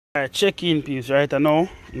Alright, check-in peeps right now.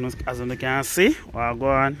 As you can see, we're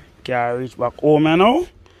going car reach back home now.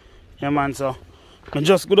 Yeah man, so I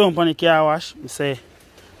just go down on the car wash. I say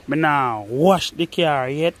I now wash the car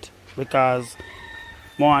yet because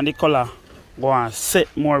I want the colour go and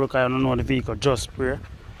set more because I don't know the vehicle just spray.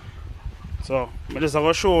 So I just going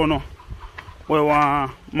to show you now where we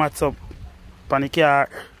want to match up on the car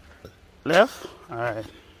left. Alright,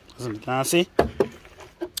 as you can see,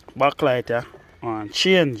 backlight here. And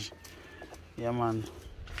change, yeah man,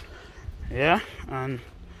 yeah. And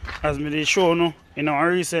as me did show you in our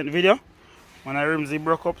recent video when I rims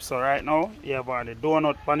broke up, so right now you have the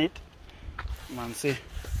donut on it, man. See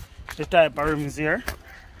the type of rims here,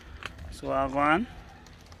 so I go on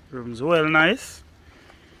rims well nice,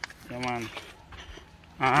 yeah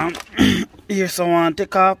man. Here someone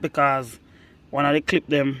take off because one of the clip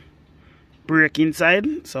them break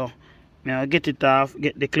inside, so I'll get it off,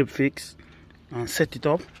 get the clip fixed and set it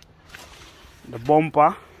up. The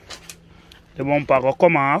bumper will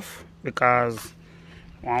come off because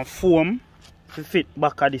one foam to fit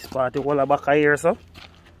back at this part, the whole back here, so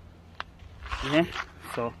yeah,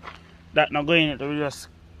 so that not going to just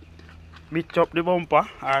beat up the bumper,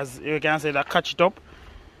 as you can say, that catch it up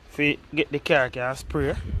if get the car can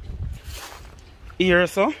spray here,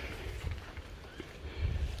 so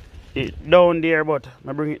it down there, but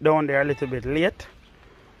I bring it down there a little bit late.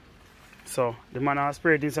 So the man has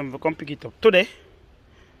sprayed this and we come pick it up today,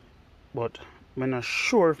 but I'm not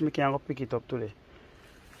sure if we can go pick it up today.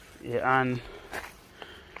 Yeah, and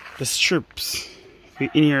the strips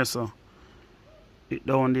in here, so it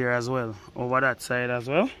down there as well, over that side as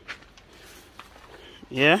well.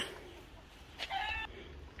 Yeah.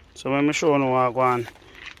 So when I show you what I go on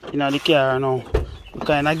in the car now, we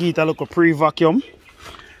kind of get a look pre-vacuum.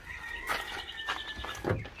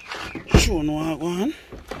 Show you what I go on.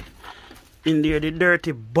 In there the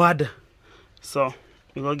dirty bad, so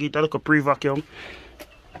we're gonna get a little pre-vacuum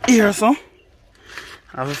here, so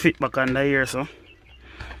I have a fit back under here, so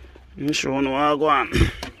I'm showing you how I go on.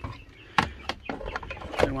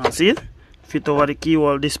 You want to see it? Fit over the key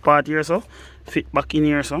wall, this part here, so fit back in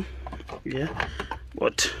here, so yeah.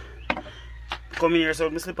 But come in here, so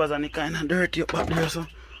my slippers and it kind of dirty up back there, so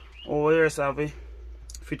over here, so I have a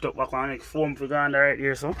fit up back on the foam for going right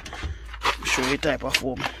here, so show you the type of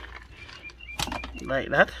foam. Like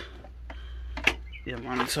that, yeah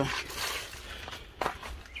man. So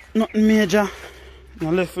nothing major.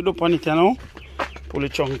 Now left it up on it now. Pull the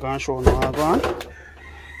chunk and show now how I go on.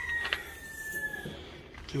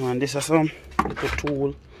 Yeah, man, this is some little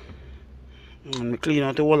tool. And we clean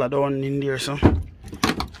out the wall down in there, so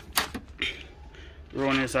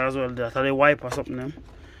run this as well. That are the wipe or something them.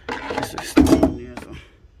 This is down here, so.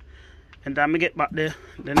 And then I get back there,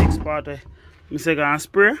 the next part I say go and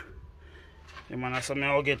spray. Yeah, man, so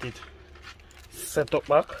I'll get it set up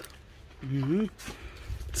back.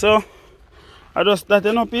 So I just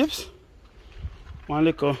that peeps. One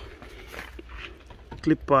little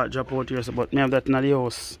clip part drop out here, so but me have that in the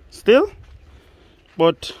house still.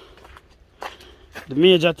 But the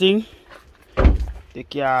major thing, the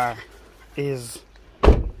car is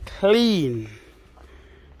clean.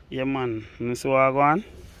 Yeah man, you see what I go on?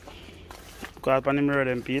 Look up on the mirror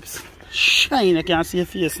them peeps. Shine, I can't see your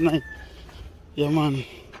face now. Yeah man,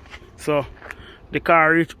 so the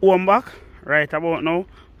car reach home back right about now,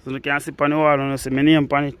 so you can see on the wall and see my name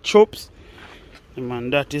on it, Chops. Yeah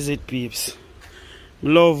man, that is it peeps.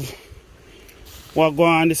 Love what go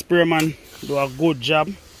on, the spray man do a good job.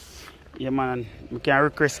 Yeah man, we can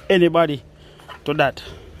request anybody to that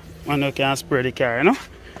when you can spray the car, you know.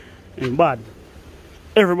 And bad,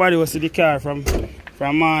 everybody will see the car from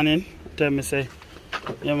morning, tell me say,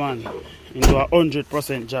 yeah man, you do a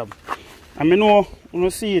 100% job. I mean, know you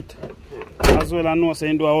see it as well. I know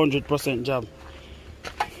saying do a 100% job.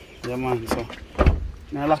 Yeah man, so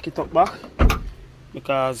I lock it up back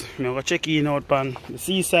because I'm going to check in out on the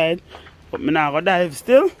seaside, but I'm not going to dive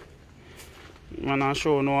still. I'm going to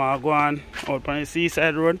show you how I go on out on the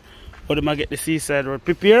seaside road, how to get the seaside road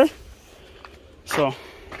prepared. So how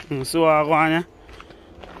I go on here.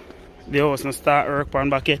 The house will start work on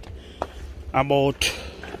back yet about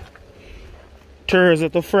Thursday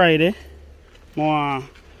to Friday. I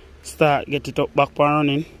start get it up back and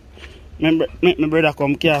running. Make my brother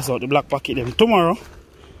come cast out the black packet them tomorrow.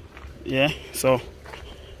 Yeah, so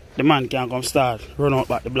the man can come start run out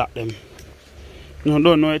back the black them. You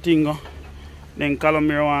don't know anything go. Then Callum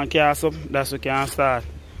here want cast up, that's what can start.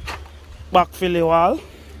 Back fill the wall.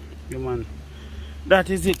 Yeah man. That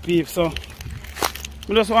is it peeps. So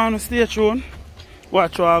I just want to stay tuned.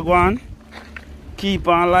 Watch what I go on. Keep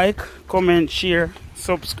on like, comment, share,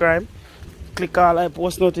 subscribe. click all I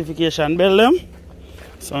post notification bell them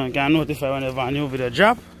so you can notify whenever a new video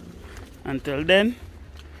drop. Until then,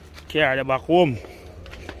 carry the back home.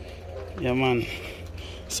 Yeah man.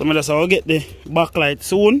 So I just will get the backlight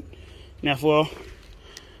soon. I have to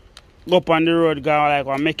go up on the road, go like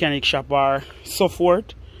a mechanic shop or so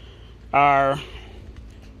forth, or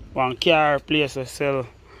one car place to sell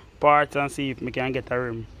parts and see if we can get a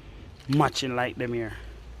rim matching like them here.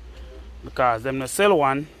 Because them not sell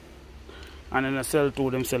one and then they sell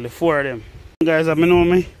two, them sell the four of them. Guys, I know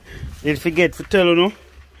me, did forget to tell you no.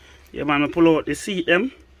 Yeah man, I pull out the seat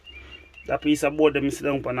them. That piece of board them sit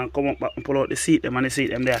down upon and come up back and pull out the seat them, and the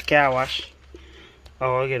seat them they car wash.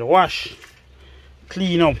 Or get wash.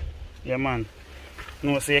 Clean up. Yeah man.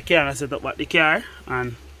 You know, so you can't set up back the car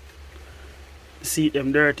and the seat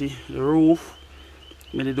them dirty. The roof.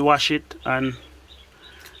 I did wash it and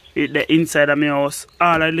the inside of my house.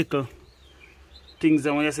 All the little things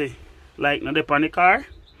that when you say like not up on the car,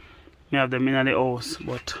 I have them in the house,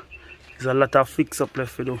 but there's a lot of fix up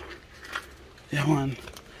left to do. Yeah man.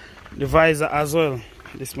 The visor as well.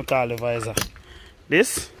 This I call the visor.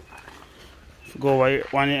 This if you go over here,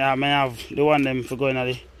 one I may have the one them for going at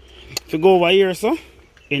the if you go over here so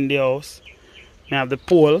in the house, I have the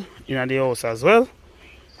pole in the house as well.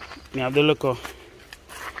 I have the little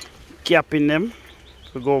cap in them.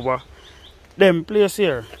 If you go over them place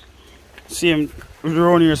here. Same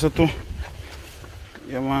around here so too.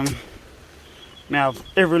 Yeah man. I have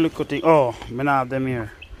every little thing. Oh, I have them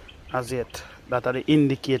here as yet. That are the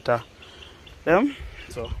indicator them.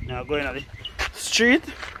 So now going at the street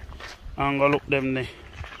and go look them there.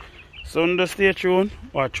 So just stay tuned,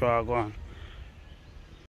 watch what I go on.